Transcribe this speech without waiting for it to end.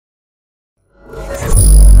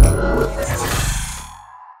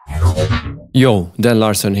Yo, Dan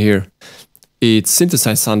Larson here. It's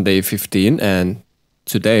Synthesize Sunday 15 and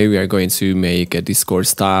today we are going to make a Diskord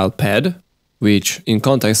style pad, which in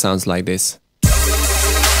context sounds like this.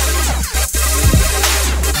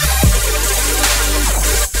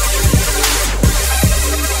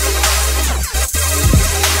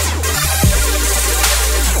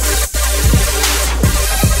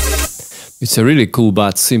 It's a really cool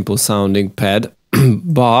but simple sounding pad,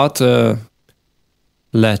 but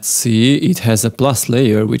let's see, it has a plus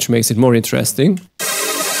layer which makes it more interesting.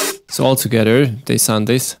 So all together they sound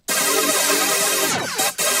this.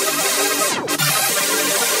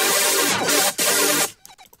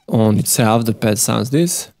 On itself the pad sounds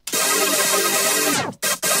this.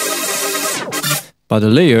 But the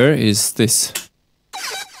layer is this.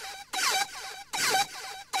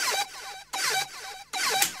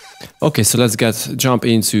 Okay, so let's jump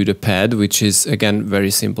into the pad, which is again very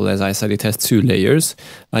simple. As I said, it has two layers.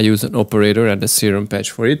 I use an operator and a serum patch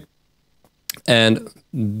for it. And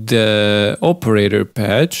the operator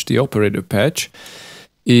patch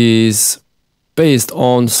is based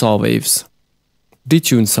on saw waves,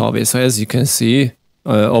 detuned saw waves. So as you can see,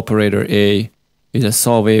 operator A is a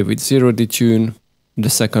saw wave with 0 detune. The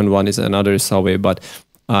second one is another saw wave, but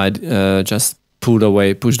I just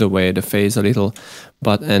pushed away the phase a little,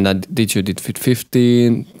 and I detuned it with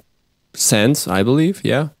 15 cents, I believe,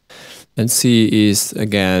 yeah. And C is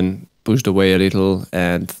again pushed away a little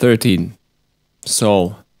and 13.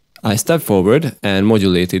 So I stepped forward and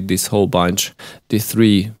modulated this whole bunch, the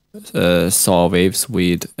three saw waves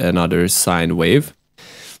with another sine wave,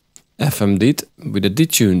 FM'd it with a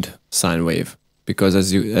detuned sine wave, because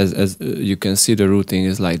as you can see, the routing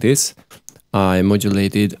is like this. I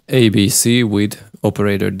modulated ABC with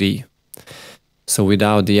operator D. So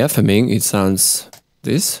without the FMing, it sounds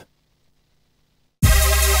this.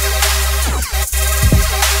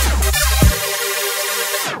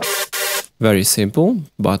 Very simple,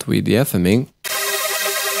 but with the FMing,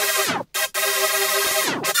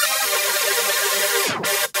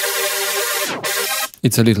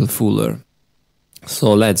 it's a little fuller.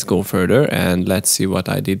 So let's go further and let's see what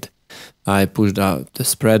I did. I pushed out the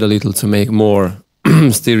spread a little to make more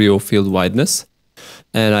stereo field wideness,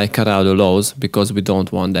 and I cut out the lows because we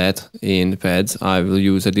don't want that in pads. I will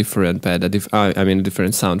use a different pad, a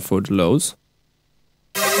different sound for the lows.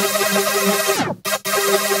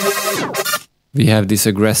 We have this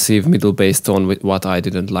aggressive middle bass tone with what I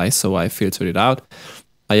didn't like, so I filtered it out.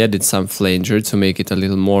 I added some flanger to make it a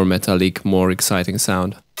little more metallic, more exciting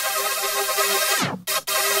sound.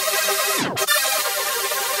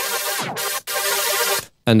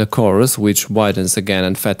 And the chorus, which widens again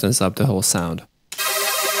and fattens up the whole sound.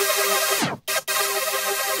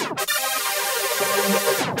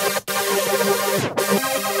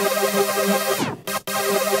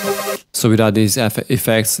 So without these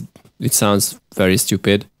effects, it sounds very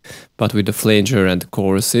stupid, but with the flanger and the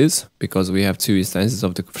choruses, because we have two instances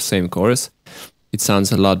of the same chorus, it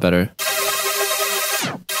sounds a lot better.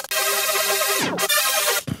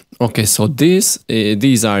 Okay, so these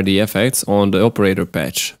are the effects on the operator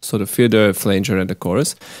patch. So the filter, flanger and the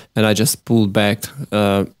chorus. And I just pulled back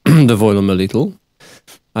the volume a little.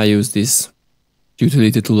 I use this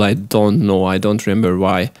utility tool. I don't remember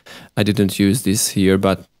why I didn't use this here,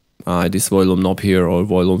 but this volume knob here or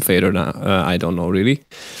volume fader, I don't know really.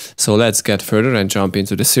 So let's get further and jump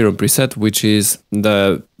into the serum preset, which is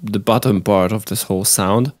the bottom part of this whole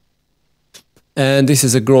sound. And this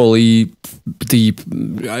is a growly, deep,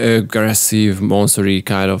 aggressive, monstery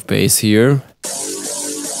kind of bass here.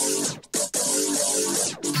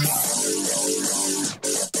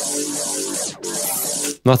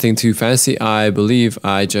 Nothing too fancy. I believe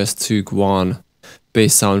I just took one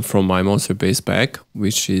bass sound from my monster bass pack,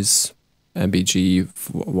 which is MBG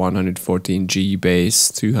 114G bass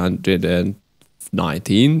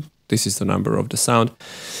 219. This is the number of the sound.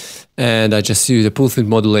 And I just used a pulse width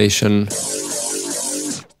modulation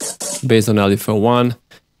based on LFO1.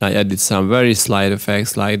 I added some very slight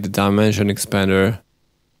effects like the dimension expander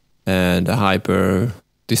and a hyper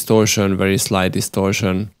distortion, very slight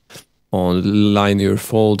distortion on linear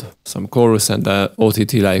fold, some chorus and the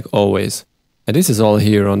OTT like always. And this is all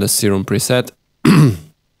here on the serum preset.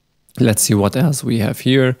 Let's see what else we have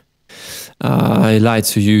here. I like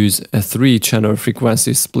to use a 3-channel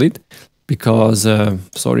frequency split because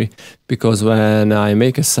when I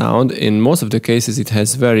make a sound, in most of the cases it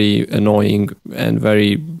has very annoying and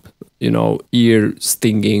very, ear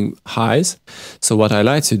stinging highs. So what I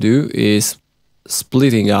like to do is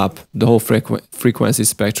splitting up the whole frequency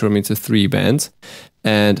spectrum into 3 bands,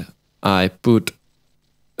 and I put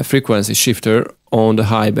a frequency shifter on the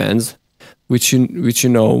high bands which you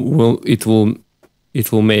know will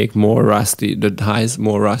make more rusty, the highs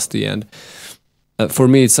more rusty, and for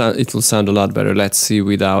me it will sound a lot better. Let's see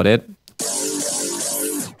without it.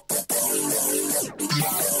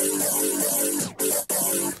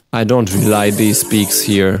 I don't really like these peaks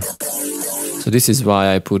here, so this is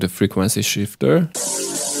why I put a frequency shifter.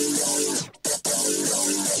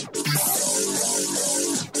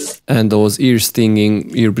 And those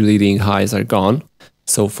ear-stinging, ear-bleeding highs are gone.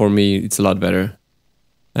 So for me, it's a lot better.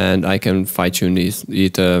 And I can fine-tune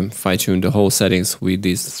fine-tune the whole settings with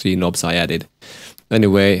these 3 knobs I added.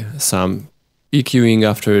 Anyway, some EQing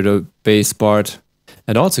after the bass part.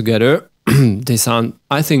 And altogether,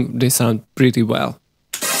 I think they sound pretty well.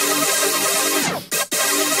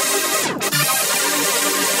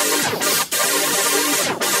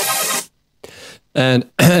 And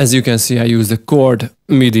as you can see, I use the chord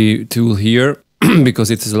MIDI tool here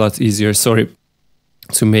because it is a lot easier,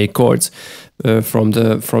 to make chords from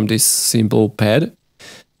this simple pad,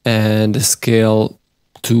 and the scale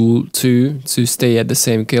tool to stay at the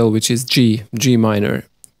same scale, which is G minor.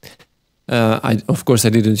 Of course I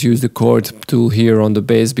didn't use the chord tool here on the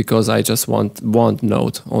bass because I just want one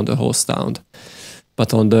note on the whole sound.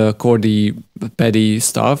 But on the chordy, paddy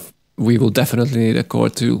stuff, we will definitely need a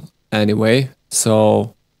chord tool anyway.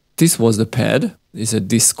 So this was the pad. It's a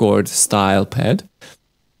Diskord style pad.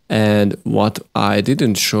 And what I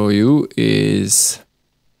didn't show you is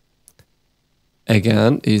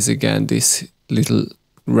again this little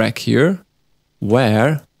rack here,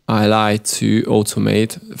 where I like to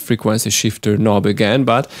automate frequency shifter knob again,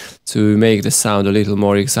 but to make the sound a little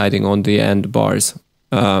more exciting on the end bars.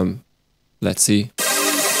 Let's see.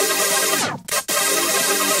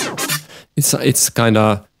 It's kind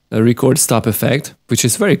of a record stop effect, which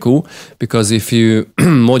is very cool, because if you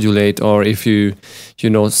modulate, or if you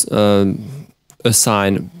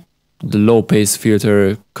assign the low pass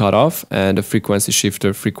filter cutoff and the frequency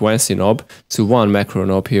shifter frequency knob to one macro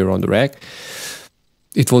knob here on the rack,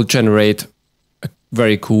 it will generate a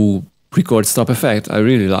very cool record stop effect. I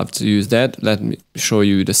really love to use that. Let me show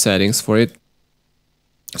you the settings for it.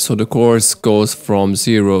 So the course goes from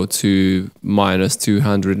 0 to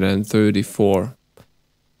 -234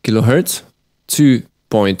 kilohertz,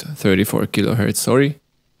 2.34 kilohertz, sorry.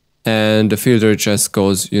 And the filter just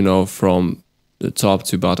goes, from the top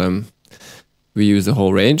to bottom. We use the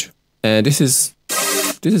whole range. And this is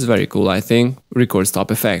very cool, I think. Record stop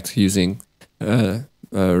effect using a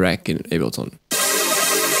rack in Ableton.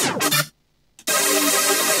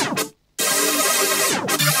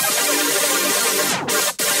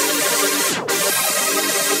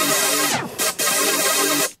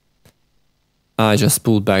 I just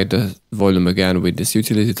pulled back the volume again with this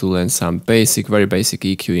utility tool and some very basic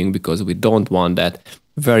EQing, because we don't want that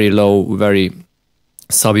very low, very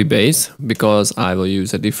subby bass, because I will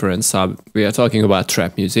use a different sub. We are talking about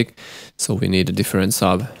trap music, so we need a different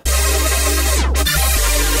sub.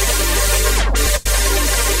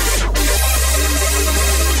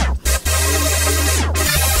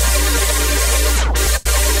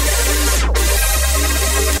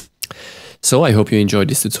 So I hope you enjoyed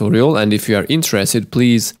this tutorial, and if you are interested,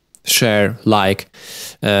 please share, like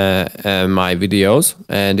my videos,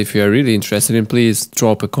 and if you are really interested, please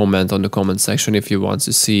drop a comment on the comment section if you want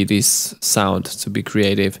to see this sound to be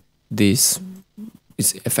creative, this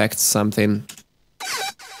affects something.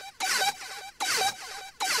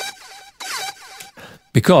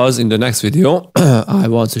 Because in the next video I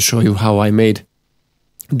want to show you how I made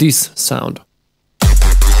this sound.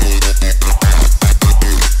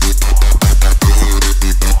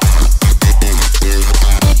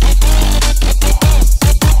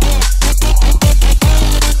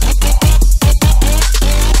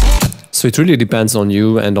 So it really depends on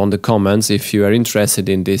you and on the comments. If you are interested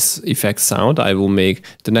in this effect sound, I will make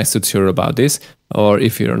the next tutorial about this. Or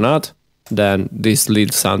if you're not, then this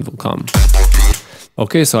lead sound will come.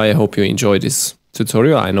 Okay, so I hope you enjoyed this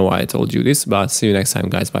tutorial. I know I told you this, but see you next time,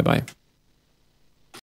 guys. Bye bye.